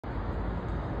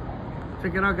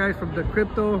Check it out, guys, from the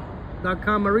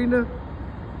Crypto.com arena.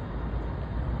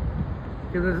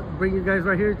 Gonna bring you guys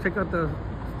right here. Check out the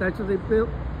statue they built.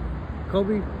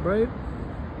 Kobe Bryant.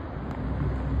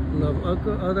 And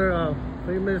other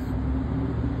famous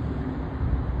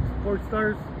sports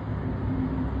stars.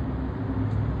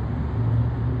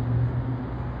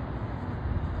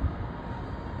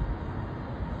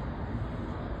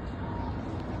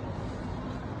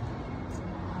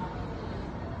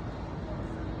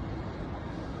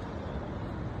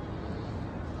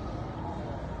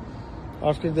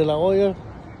 Oscar de la Hoya.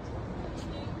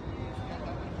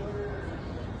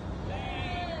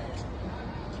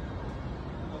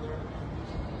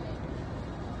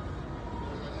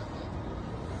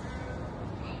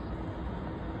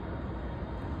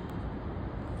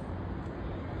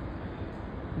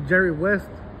 Jerry West.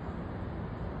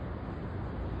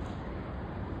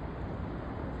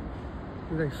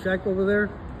 There's a Shaq over there.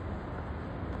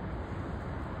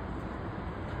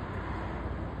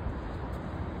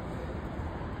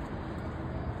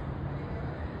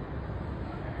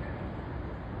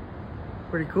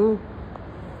 Pretty cool.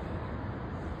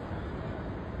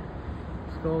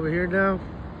 Let's go over here now.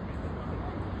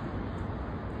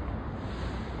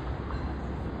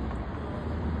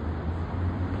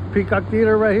 Peacock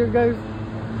Theater right here, guys.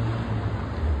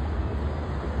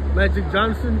 Magic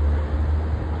Johnson.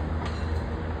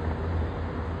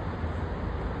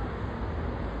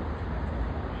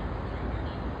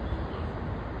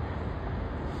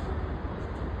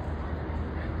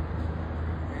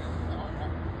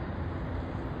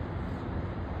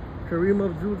 Kareem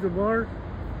Abdul-Jabbar.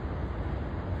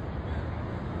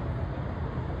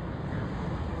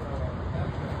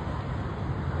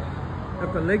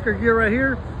 Got the Laker gear right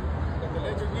here. Got the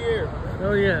Laker gear.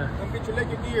 Oh yeah. Come get your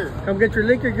Laker gear. Come get your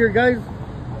Laker gear, guys.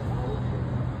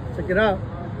 Check it out.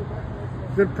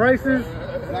 Good prices.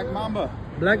 Black Mamba.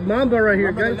 Black Mamba right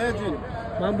here, Mamba guys. the legend.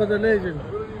 Mamba the legend.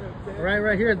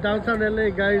 Right here in downtown LA,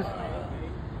 guys.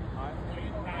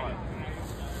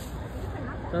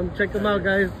 Come check them out,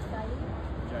 guys.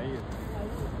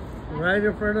 Right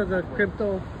in front of the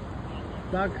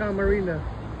Crypto.com arena.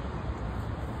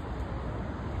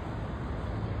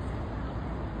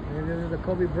 And this is the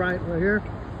Kobe Bryant right here.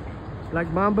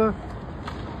 Black Mamba.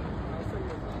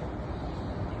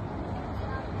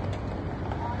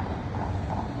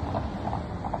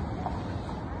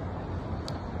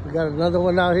 We got another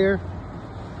one out here.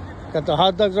 Got the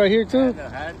hot dogs right here too.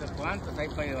 ¿Cuántos hay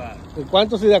para llevar? ¿Y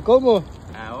cuántos y de cómo?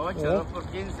 A 8, 2 por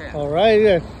 15. All right,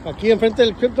 yeah. Aquí enfrente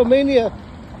del Cryptomania,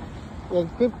 el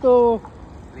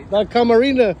Crypto.com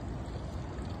arena.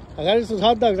 Agarren sus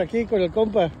hot dogs aquí con el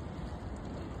compa.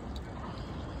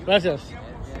 Gracias.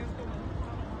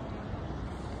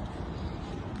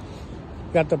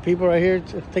 Got the people right here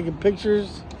taking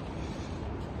pictures.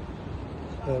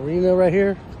 The arena right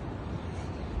here.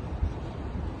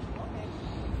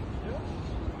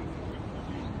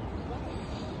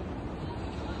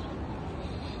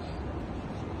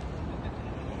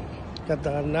 Got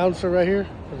the announcer right here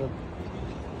for the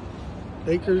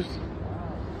Lakers.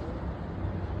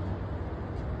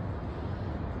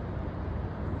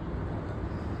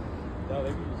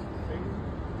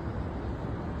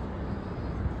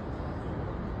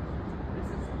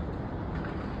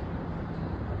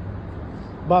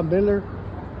 Bob Miller.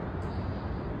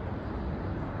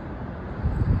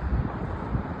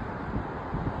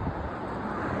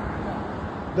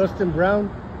 Dustin Brown.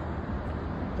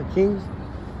 The Kings.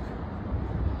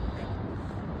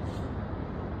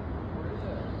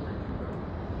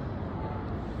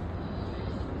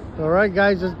 All right,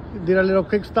 guys, just did a little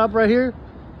quick stop right here.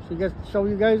 So you guys show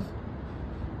you guys.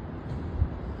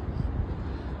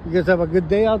 You guys have a good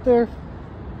day out there.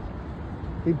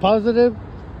 Be positive.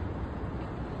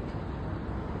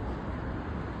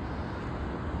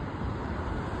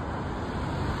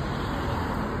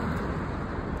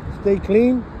 Stay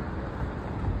clean.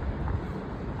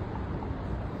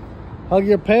 Hug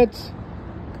your pets.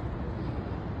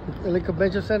 The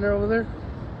convention center over there.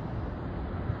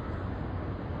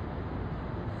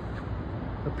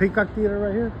 The Peacock Theater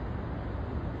right here.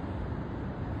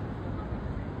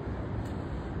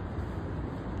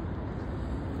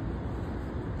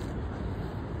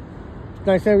 It's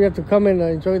nice that we have to come and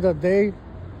enjoy the day.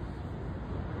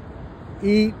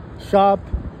 Eat, shop,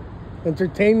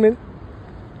 entertainment.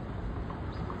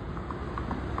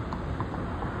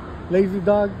 Lazy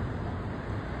Dog.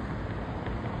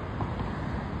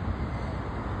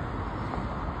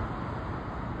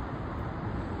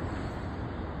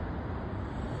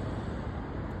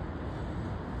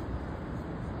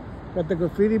 Got the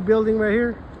graffiti building right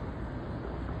here.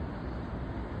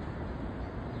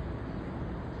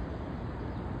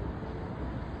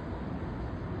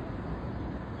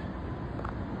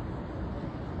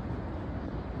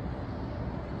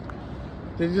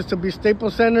 This used to be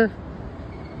Staples Center.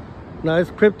 Now it's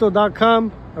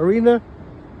Crypto.com Arena.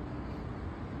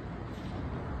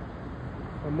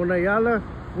 Ramon Ayala,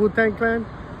 Wu-Tang Clan.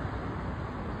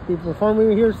 Be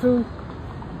performing here soon.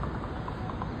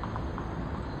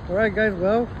 Alright guys,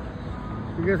 well,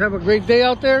 you guys have a great day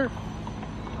out there.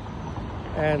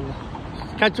 And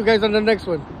catch you guys on the next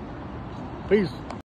one. Peace.